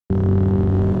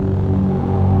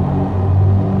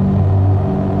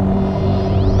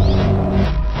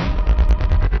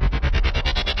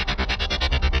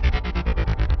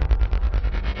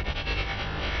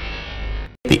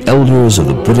leaders of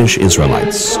the British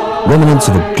Israelites, remnants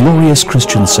of a glorious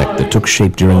Christian sect that took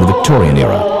shape during the Victorian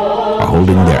era, are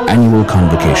holding their annual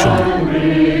convocation.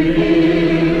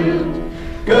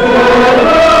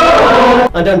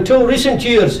 And until recent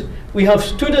years, we have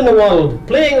stood in the world,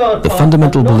 playing our part. The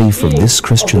fundamental belief of this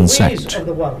Christian sect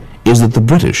is that the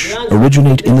British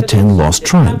originate in the 10 lost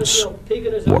tribes,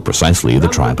 more precisely the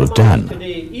tribe of Dan.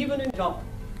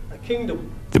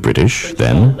 The British,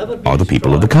 then, are the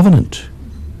people of the covenant.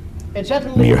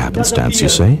 Mere happenstance, you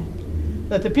say?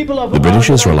 The British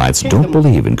Israelites don't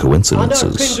believe in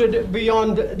coincidences.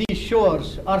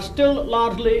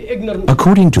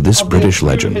 According to this British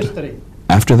legend,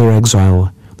 after their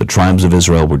exile, the tribes of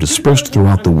Israel were dispersed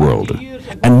throughout the world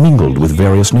and mingled with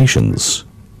various nations.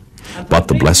 But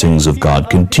the blessings of God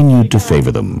continued to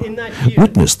favor them.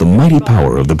 Witness the mighty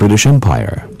power of the British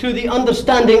Empire. To the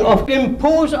understanding of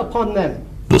impose upon them.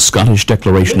 The Scottish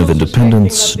Declaration of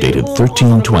Independence, dated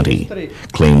 1320,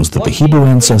 claims that the Hebrew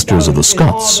ancestors of the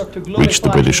Scots reached the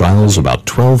British Isles about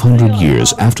 1,200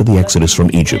 years after the exodus from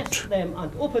Egypt.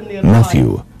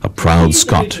 Matthew, a proud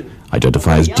Scot,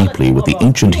 identifies deeply with the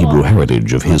ancient Hebrew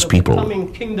heritage of his people. The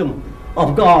coming kingdom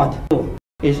of God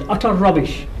is utter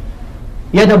rubbish,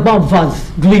 yet above us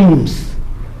gleams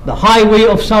the highway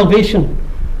of salvation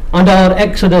and our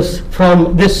exodus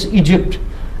from this Egypt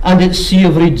and its sea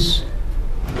of reeds.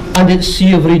 And its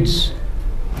sea of reeds.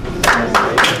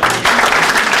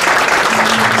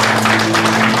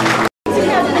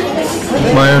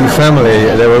 My own family,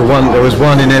 there was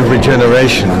one in every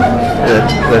generation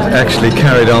that actually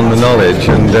carried on the knowledge,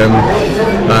 and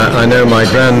I know my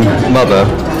grandmother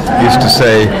used to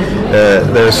say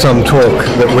there's some talk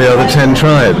that we are the 10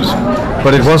 tribes,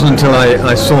 but it wasn't until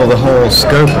I saw the whole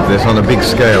scope of this on a big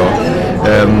scale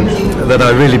that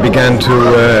I really began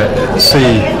to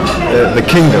see the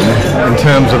kingdom in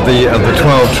terms of the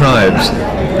 12 tribes,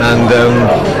 and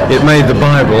it made the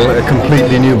Bible a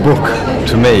completely new book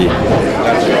to me.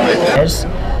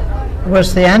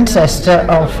 Was the ancestor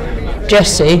of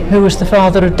Jesse, who was the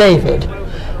father of David.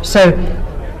 So,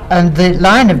 and the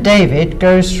line of David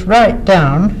goes right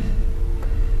down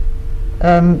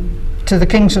to the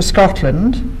kings of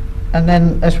Scotland, and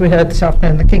then, as we heard this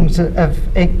afternoon, the kings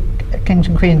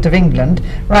and queens of England,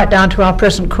 right down to our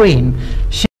present queen.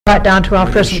 Right down to our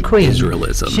present queen.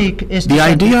 Israelism. The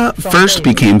idea first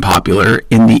became popular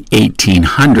in the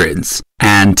 1800s,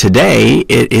 and today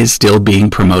it is still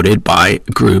being promoted by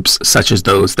groups such as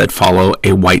those that follow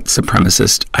a white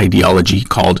supremacist ideology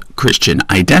called Christian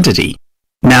identity.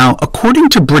 Now, according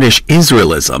to British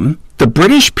Israelism, the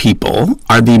British people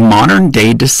are the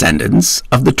modern-day descendants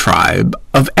of the tribe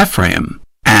of Ephraim,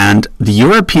 and the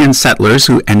European settlers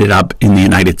who ended up in the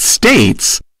United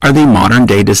States are the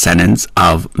modern-day descendants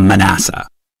of Manasseh.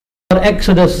 Our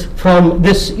exodus from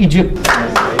this Egypt.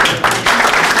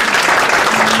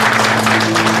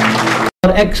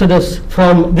 Our exodus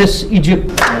from this Egypt.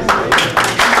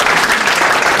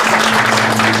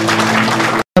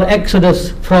 Our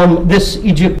exodus from this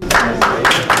Egypt.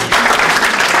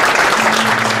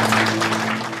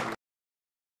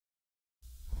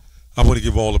 I want to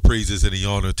give all the praises and the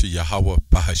honor to Yahweh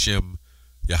Bahashem,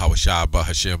 Yahweh.H.I,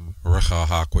 Bahashem, Recha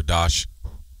HaKodash,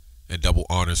 and double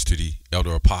honors to the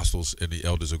elder apostles and the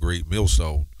elders of Great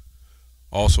Millstone.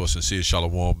 Also a sincere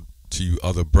shalom to you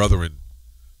other brethren.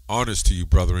 Honors to you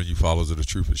brethren, you followers of the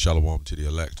truth, and shalom to the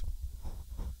elect.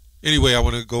 Anyway, I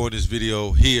want to go in this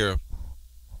video here.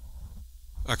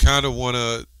 I kind of want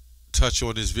to touch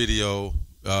on this video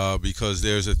because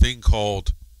there's a thing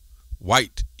called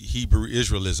white Hebrew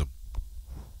Israelism.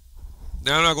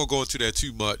 Now, I'm not going to go into that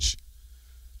too much,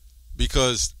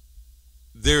 because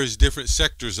there's different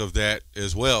sectors of that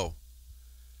as well.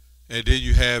 And then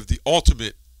you have the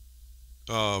ultimate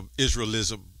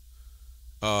Israelism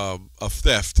of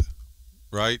theft,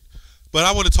 right? But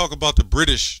I want to talk about the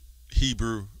British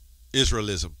Hebrew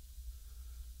Israelism.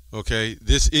 Okay,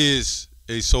 this is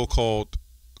a so-called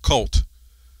cult,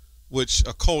 which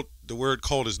a cult, the word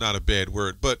cult is not a bad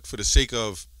word, but for the sake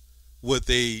of what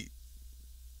they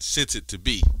sense it to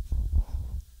be.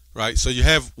 Right, so you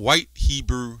have white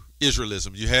Hebrew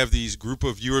Israelism. You have these group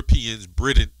of Europeans,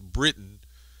 Britain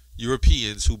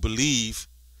Europeans, who believe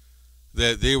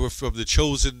that they were from the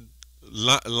chosen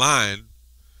line.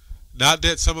 Not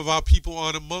that some of our people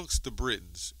aren't amongst the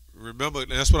Britons. Remember,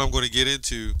 and that's what I'm going to get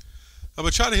into. I'm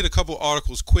going to try to hit a couple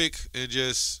articles quick and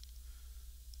just,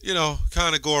 you know,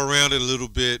 kind of go around it a little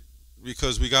bit,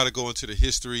 because we got to go into the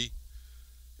history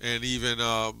and even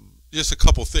just a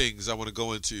couple things I want to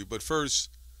go into. But first,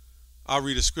 I'll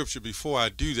read a scripture before I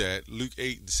do that. Luke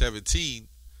 8:17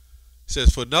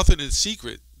 says, "For nothing in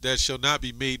secret that shall not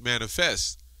be made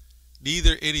manifest,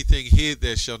 neither anything hid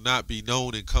that shall not be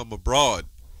known and come abroad.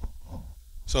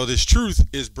 So this truth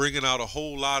is bringing out a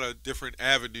whole lot of different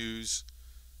avenues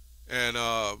and,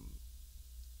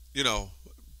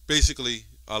 basically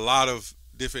a lot of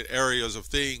different areas of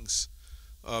things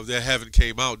that haven't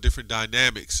came out, different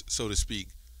dynamics, so to speak.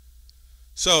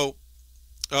 So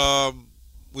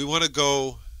we want to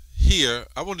go here.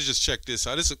 I want to just check this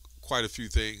out. This is quite a few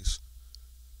things,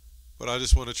 but I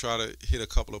just want to try to hit a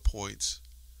couple of points.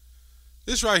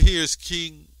 This right here is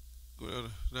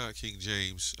not King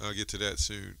James. I'll get to that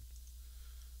soon.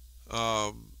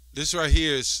 This right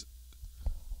here is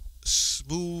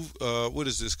smooth. What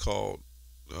is this called?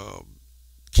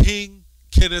 King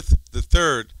Kenneth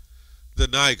III, the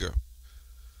Niger.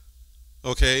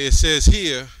 Okay, it says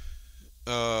here,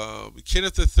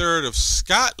 Kenneth III of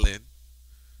Scotland.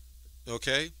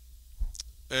 Okay,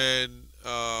 and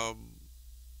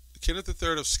Kenneth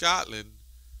III of Scotland,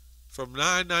 from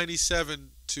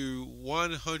 997 to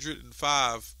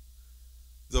 105,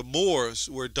 the Moors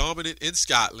were dominant in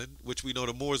Scotland, which we know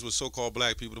the Moors were so-called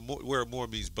black people. The word Moor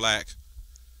means black,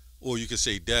 or you could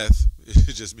say death.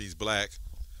 It just means black.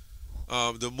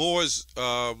 The Moors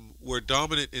were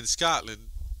dominant in Scotland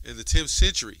in the 10th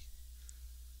century.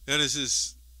 And this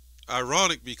is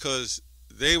ironic because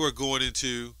they were going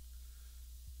into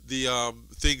the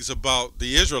things about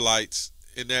the Israelites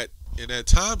in that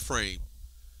time frame,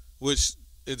 which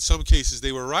in some cases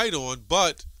they were right on,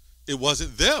 but it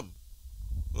wasn't them.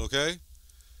 Okay?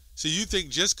 So you think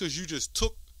just because you just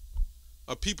took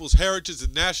a people's heritage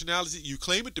and nationality, you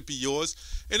claim it to be yours,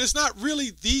 and it's not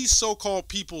really these so-called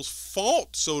people's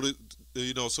fault, so to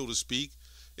speak.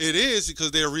 It is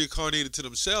because they are reincarnated to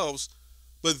themselves,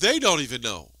 but they don't even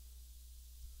know.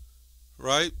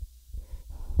 Right?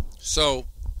 So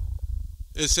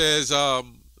it says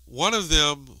one of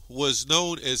them was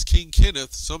known as King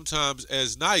Kenneth, sometimes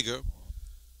as Niger,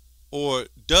 or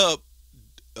dubbed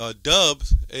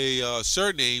a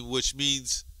surname which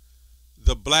means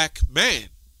the black man,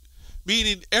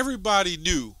 meaning everybody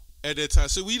knew at that time.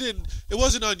 So it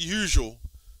wasn't unusual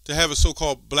to have a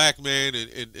so-called black man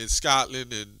in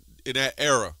Scotland and in that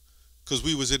era, because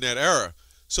we was in that era.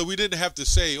 So we didn't have to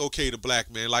say, okay, the black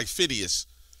man, like Phineas.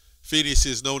 Phineas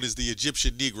is known as the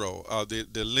Egyptian Negro,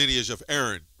 the lineage of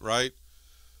Aaron, right?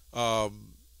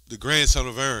 The grandson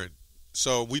of Aaron.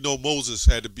 So we know Moses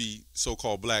had to be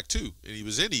so-called black too, and he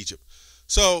was in Egypt.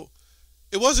 So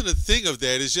it wasn't a thing of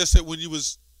that. It's just that when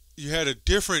you had a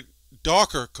different,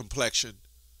 darker complexion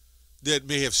that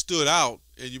may have stood out,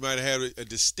 and you might have had a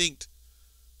distinct,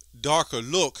 darker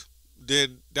look,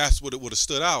 then that's what it would have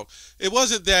stood out. It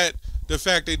wasn't that the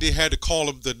fact that they had to call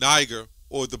him the Niger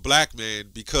or the black man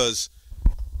because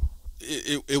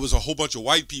it was a whole bunch of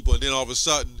white people, and then all of a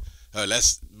sudden,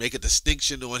 let's make a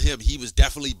distinction on him. He was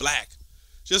definitely black.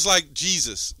 Just like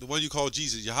Jesus, the one you call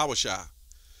Jesus, W.H.I,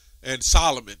 and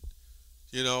Solomon.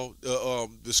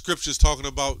 The scriptures talking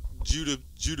about Judah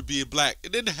being black.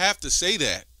 It didn't have to say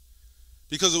that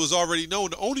because it was already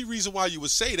known. The only reason why you would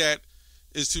say that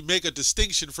is to make a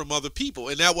distinction from other people,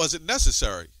 and that wasn't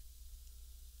necessary.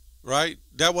 Right?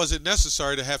 That wasn't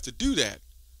necessary to have to do that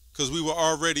because we were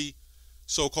already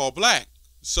so-called black.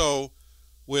 So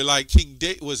we're like King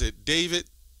David?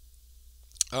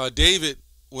 David,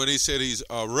 when they said he's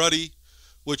ruddy,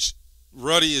 which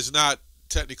ruddy is not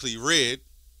technically red,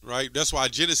 right? That's why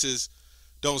Genesis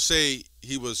don't say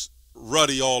he was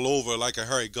ruddy all over like a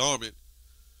hairy garment.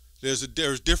 There's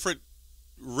different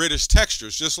reddish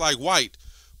textures, just like white.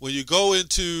 When you go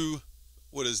into,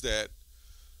 what is that?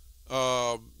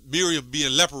 Miriam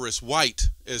being leprous, white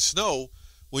as snow.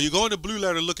 When you go into Blue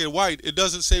Letter and look at white, it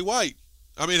doesn't say white.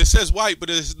 I mean, it says white, but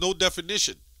there's no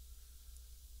definition.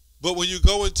 But when you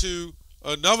go into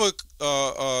another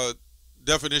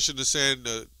definition of saying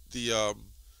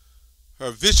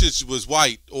her visage was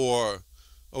white, or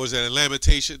was that in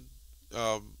Lamentation?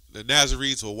 The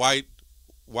Nazarenes were white,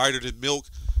 whiter than milk.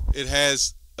 It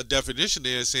has a definition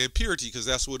there saying purity because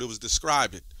that's what it was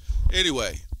describing.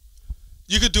 Anyway,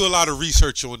 you could do a lot of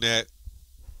research on that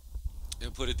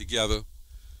and put it together.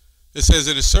 It says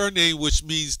in a surname which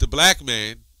means the black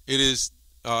man, it is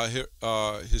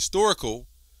historical.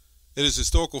 It is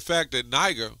historical fact that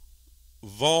Niger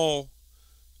Val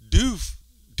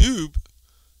Dube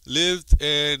lived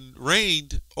and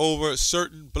reigned over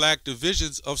certain black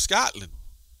divisions of Scotland.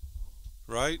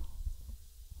 Right?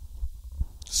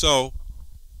 So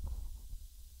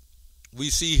we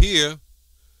see here,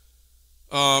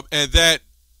 and that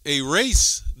a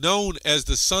race known as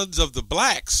the Sons of the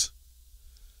Blacks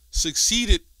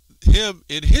succeeded him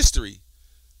in history.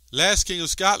 Last King of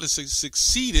Scotland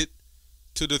succeeded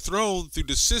to the throne through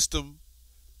the system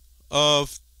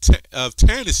of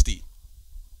Tannesty,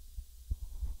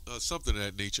 something of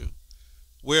that nature,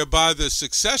 whereby the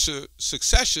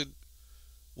succession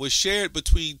was shared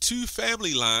between two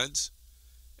family lines,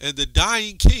 and the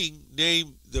dying king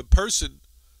named the person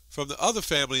from the other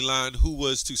family line who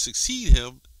was to succeed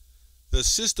him. The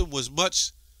system was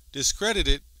much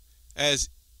discredited as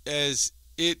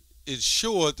it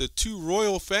ensured the two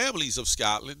royal families of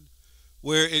Scotland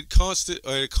were in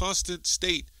a constant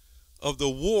state of the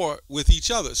war with each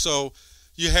other. So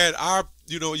you had our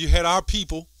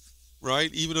people,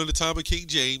 right? Even in the time of King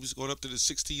James, going up to the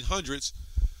 1600s,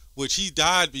 which he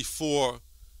died before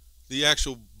the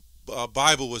actual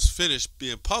Bible was finished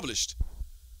being published.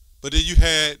 But then you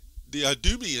had the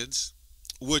Idumeans,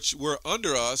 which were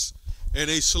under us, and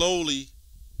they slowly,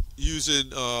 using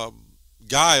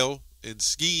guile and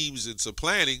schemes and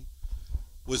supplanting,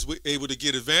 was able to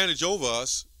get advantage over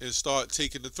us and start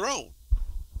taking the throne.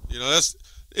 You know,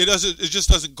 it just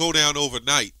doesn't go down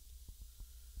overnight.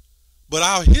 But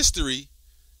our history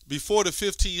before the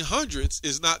 1500s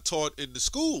is not taught in the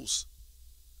schools.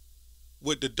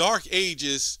 With the Dark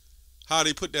Ages, how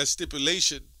they put that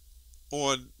stipulation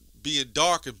on being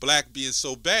dark and black being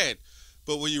so bad.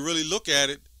 But when you really look at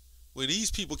it, when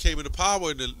these people came into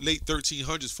power in the late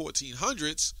 1300s,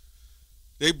 1400s,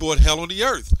 they brought hell on the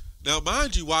earth. Now,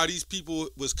 mind you, while these people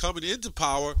was coming into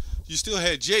power, you still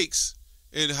had jakes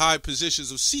in high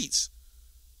positions of seats.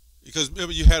 Because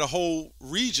remember, you had a whole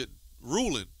region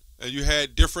ruling, and you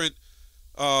had different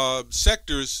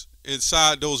sectors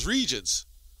inside those regions.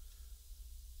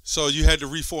 So you had the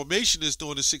Reformationists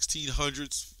during the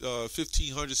 1600s,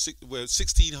 1500s,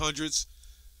 1600s,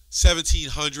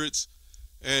 1700s,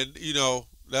 and, you know,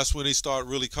 that's when they start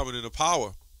really coming into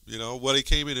power. You know, well, they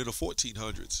came in the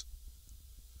 1400s.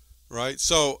 Right?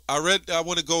 So I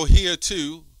want to go here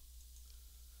too.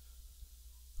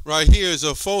 Right here is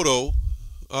a photo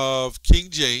of King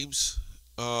James,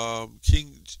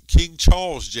 King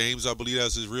Charles James, I believe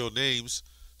that's his real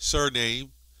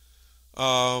surname.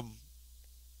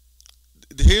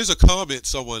 Here's a comment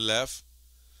someone left.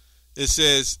 It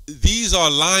says, "These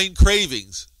are line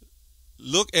cravings.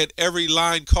 Look at every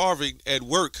line carving at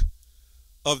work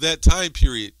of that time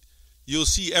period. You'll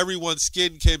see everyone's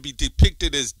skin can be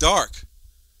depicted as dark."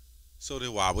 So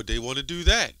then why would they want to do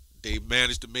that? They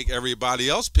managed to make everybody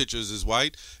else pictures as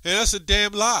white, and that's a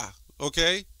damn lie,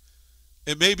 okay?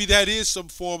 And maybe that is some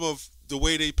form of the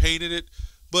way they painted it,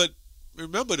 but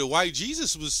remember, the white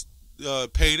Jesus was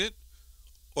painted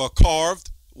or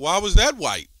carved. Why was that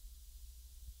white?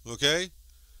 Okay?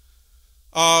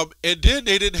 And then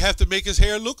they didn't have to make his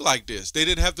hair look like this. They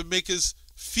didn't have to make his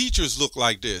features look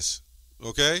like this,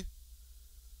 okay?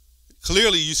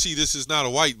 Clearly, you see this is not a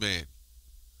white man.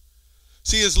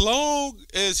 See, as long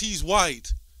as he's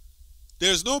white,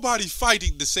 there's nobody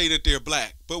fighting to say that they're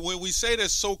black. But when we say they're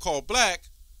so-called black,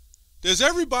 there's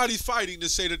everybody fighting to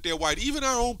say that they're white, even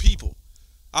our own people.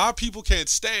 Our people can't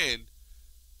stand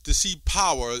to see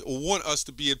power or want us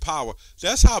to be in power.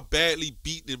 That's how badly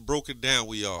beaten and broken down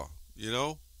we are, you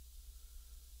know?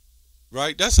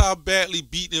 Right? That's how badly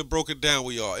beaten and broken down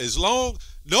we are. As long,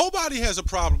 nobody has a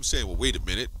problem saying, well, wait a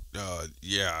minute.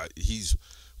 Yeah,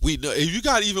 we know. If you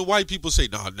got even white people say,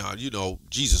 no, you know,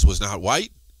 Jesus was not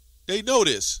white. They know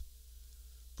this.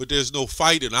 But there's no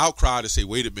fight and outcry to say,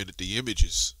 wait a minute, the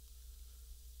images.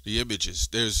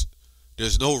 There's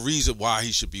no reason why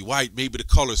he should be white. Maybe the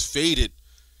color's faded,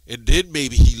 and then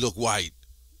maybe he look white.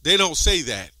 They don't say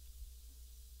that.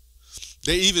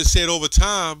 They even said over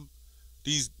time,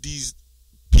 these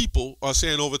people are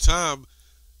saying over time,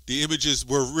 the images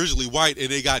were originally white and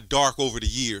they got dark over the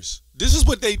years. This is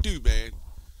what they do, man.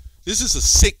 This is a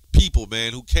sick people,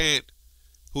 man, who can't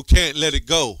let it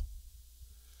go.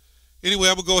 Anyway,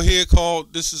 I'm going to go here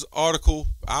this is article,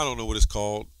 I don't know what it's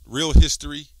called,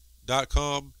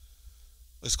 realhistory.com.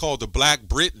 It's called The Black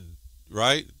Britain,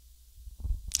 right?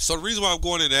 So the reason why I'm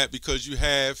going in that, because you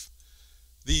have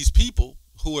these people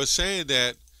who are saying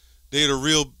that they're the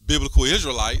real biblical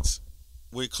Israelites,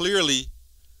 when clearly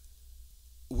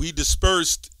we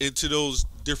dispersed into those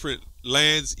different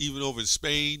lands, even over in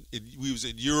Spain, and we was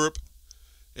in Europe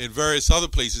and various other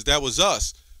places. That was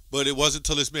us. But it wasn't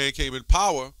until this man came in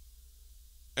power,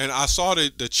 and I saw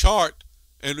the chart,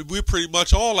 and we're pretty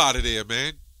much all out of there,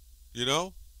 man. You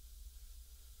know?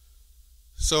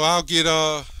 So I'll get,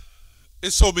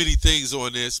 it's so many things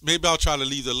on this. Maybe I'll try to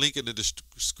leave the link in the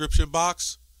description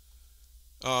box.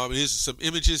 Here's some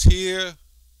images here.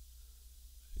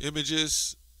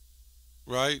 Images,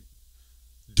 right?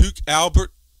 Duke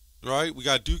Albert, right? We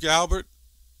got Duke Albert.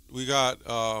 We got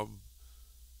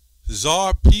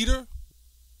Tsar Peter,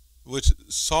 which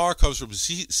Tsar comes from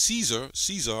Caesar.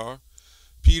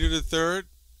 Peter the Third,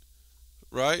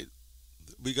 right?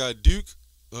 We got Duke.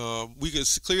 We can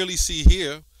clearly see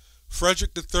here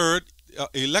Frederick the Third,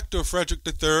 Elector Frederick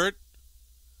the Third,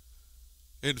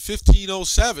 in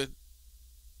 1507,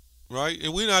 right?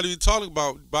 And we're not even talking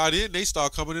about, by then they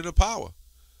start coming into power.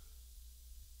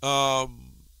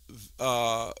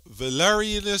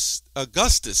 Valerianus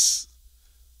Augustus,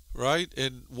 right,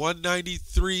 in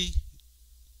 193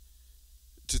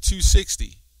 to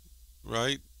 260,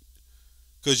 right?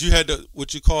 Because you had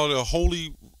what you call the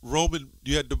Holy Roman,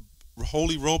 you had the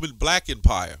Holy Roman Black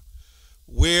Empire,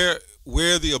 where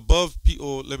the above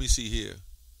people, let me see here,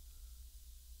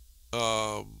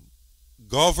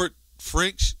 Govert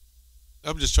French,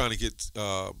 I'm just trying to get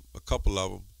a couple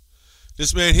of them.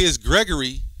 This man here is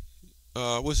Gregory,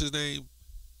 what's his name?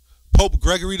 Pope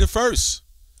Gregory the First.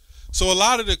 So a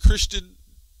lot of the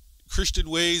Christian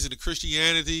ways and the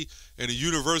Christianity and the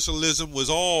universalism was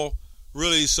all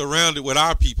really surrounded with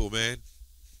our people, man.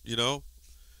 You know,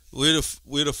 we're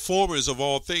the formers of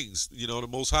all things. You know, the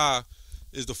Most High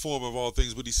is the former of all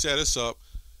things, but He set us up,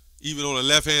 even on the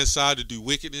left-hand side, to do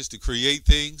wickedness, to create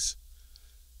things.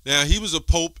 Now, he was a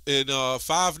pope in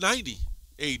 590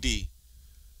 A.D.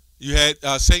 You had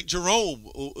Saint Jerome,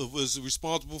 who was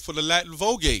responsible for the Latin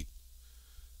Vulgate.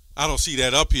 I don't see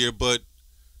that up here, but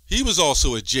he was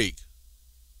also a Jake.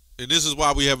 And this is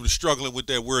why we have been struggling with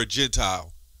that word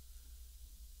Gentile.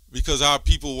 Because our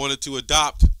people wanted to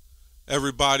adopt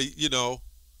everybody,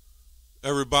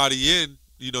 everybody in,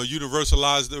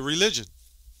 universalize the religion,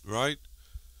 right?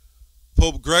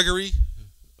 Pope Gregory,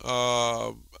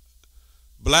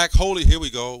 Black Holy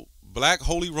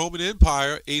Roman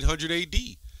Empire, 800 AD.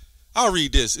 I'll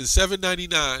read this. In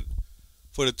 799,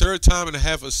 for the third time in a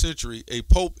half a century, a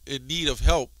pope in need of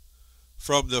help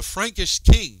from the Frankish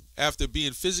king after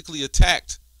being physically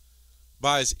attacked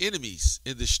by his enemies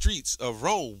in the streets of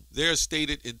Rome. Their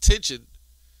stated intention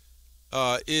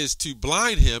is to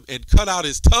blind him and cut out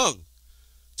his tongue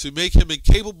to make him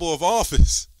incapable of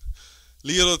office.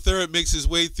 Leo III makes his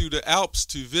way through the Alps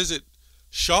to visit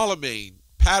Charlemagne,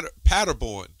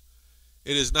 Paderborn.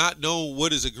 It is not known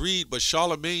what is agreed, but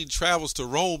Charlemagne travels to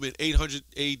Rome in 800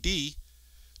 AD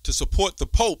to support the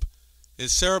Pope in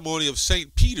ceremony of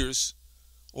St. Peter's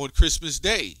on Christmas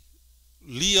Day.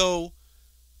 Leo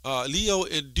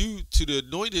endued to the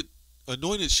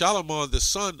anointed Charlemagne the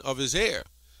son of his heir,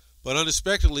 but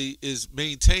unexpectedly is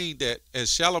maintained that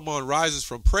as Charlemagne rises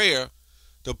from prayer,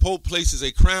 the Pope places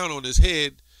a crown on his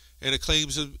head and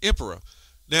acclaims him emperor.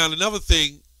 Now, another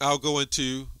thing I'll go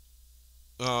into,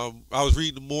 I was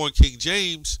reading more in King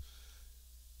James,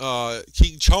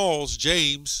 King Charles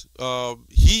James,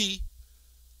 he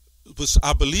was,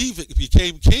 I believe,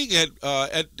 became king at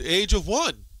the age of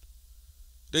 1.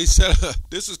 They said,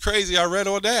 this is crazy, I read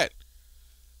on that.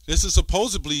 This is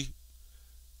supposedly,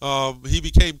 he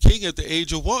became king at the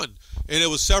age of 1. And there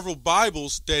were several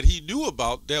Bibles that he knew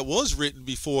about that was written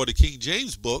before the King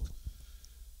James book,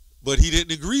 but he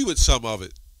didn't agree with some of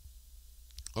it.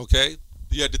 Okay?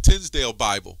 You had the Tinsdale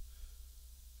Bible.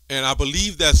 And I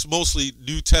believe that's mostly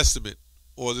New Testament,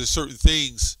 or there's certain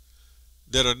things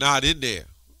that are not in there,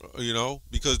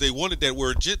 because they wanted that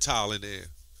word Gentile in there.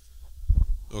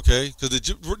 Okay? Because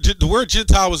the word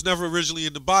Gentile was never originally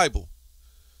in the Bible.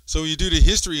 So when you do the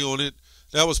history on it,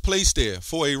 that was placed there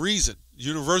for a reason.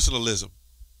 Universalism.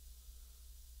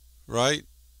 Right?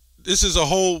 It's a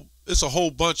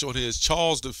whole bunch on here. It's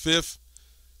Charles V,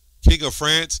 King of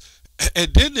France.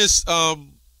 And then this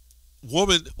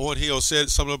woman on here said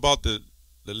something about the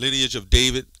lineage of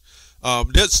David.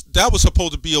 That was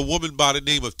supposed to be a woman by the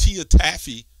name of Tia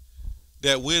Taffy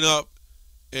that went up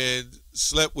and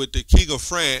slept with the King of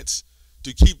France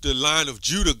to keep the line of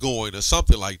Judah going, or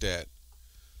something like that.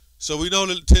 So we know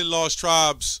the 10 lost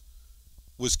tribes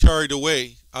was carried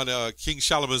away under King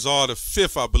Shalmaneser V,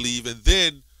 I believe, and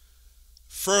then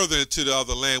further into the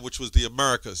other land, which was the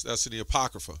Americas. That's in the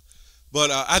Apocrypha.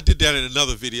 But I did that in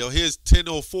another video. Here's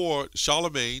 1004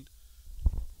 Charlemagne.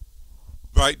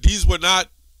 Right? These were not...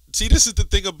 See, this is the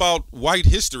thing about white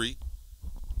history.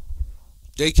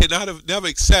 They cannot never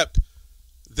accept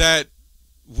that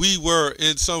we were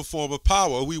in some form of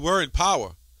power. We were in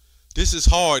power. This is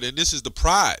hard, and this is the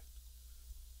pride.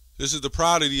 This is the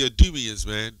pride of the Edomians,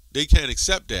 man. They can't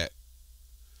accept that.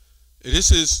 And this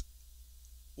is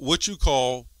what you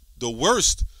call the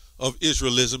worst of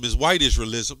Israelism, is white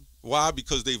Israelism. Why?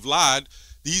 Because they've lied.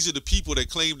 These are the people that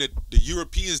claim that the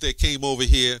Europeans that came over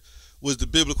here was the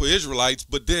biblical Israelites,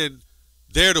 but then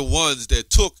they're the ones that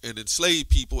took and enslaved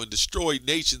people and destroyed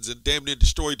nations and damn near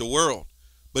destroyed the world.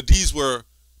 But these were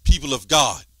people of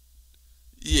God.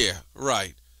 Yeah,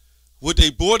 right. What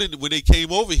they brought in when they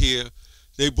came over here,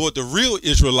 they brought the real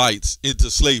Israelites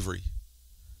into slavery.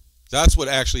 That's what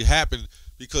actually happened,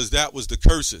 because that was the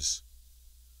curses,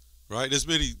 right? There's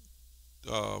many,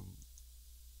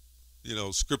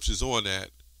 scriptures on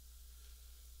that.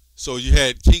 So you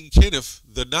had King Kenneth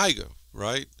the Niger,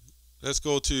 right? Let's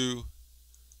go to,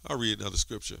 I'll read another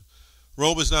scripture.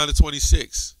 Romans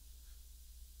 9:26,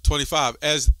 25.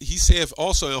 As he saith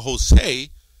also in Hosea,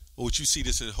 which you see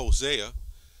this in Hosea,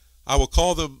 I will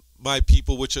call them my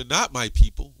people, which are not my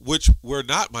people, which were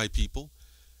not my people,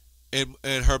 and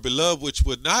her beloved, which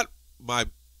were not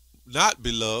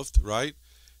beloved, right?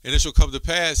 And it shall come to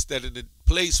pass that in the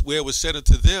place where it was said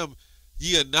unto them,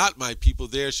 ye are not my people,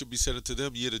 there should be said unto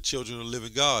them, ye are the children of the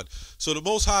living God. So the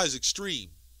Most High is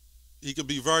extreme. He can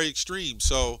be very extreme.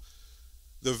 So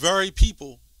the very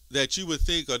people that you would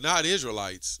think are not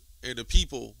Israelites, and the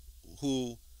people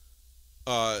who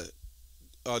are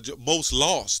most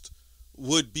lost,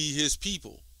 would be his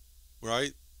people,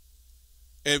 right?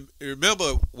 And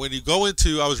remember, when you go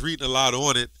into, I was reading a lot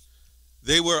on it,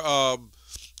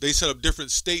 they set up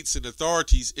different states and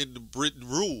authorities in the Britain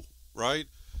rule, right?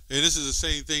 And this is the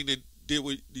same thing they did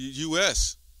with the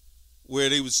U.S., where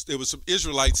there was some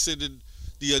Israelites sending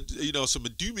some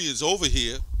Edomians over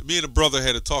here. Me and a brother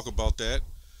had to talk about that.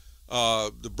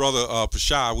 The brother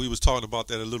W.H.I, we was talking about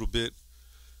that a little bit,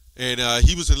 and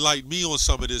he was enlightening me on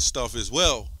some of this stuff as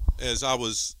well as I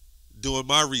was doing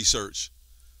my research.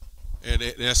 And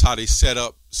that's how they set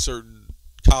up certain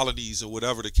colonies or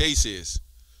whatever the case is.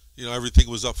 Everything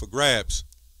was up for grabs.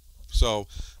 So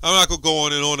I'm not gonna go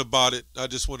on and on about it. I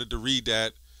just wanted to read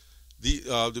that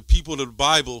the people of the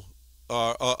Bible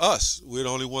are us. We're the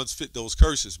only ones fit those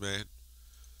curses, man.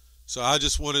 So I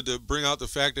just wanted to bring out the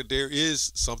fact that there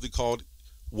is something called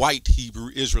white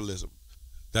Hebrew Israelism.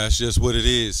 That's just what it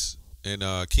is. And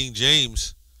King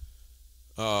James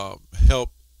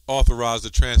helped authorize the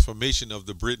transformation of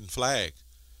the Britain flag,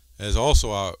 as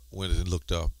also I went and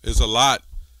looked up. There's a lot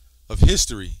of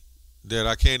history that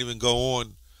I can't even go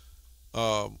on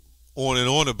and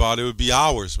on about. It would be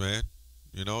hours, man.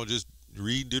 Just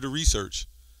read, do the research.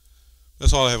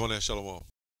 That's all I have on that. Shalom.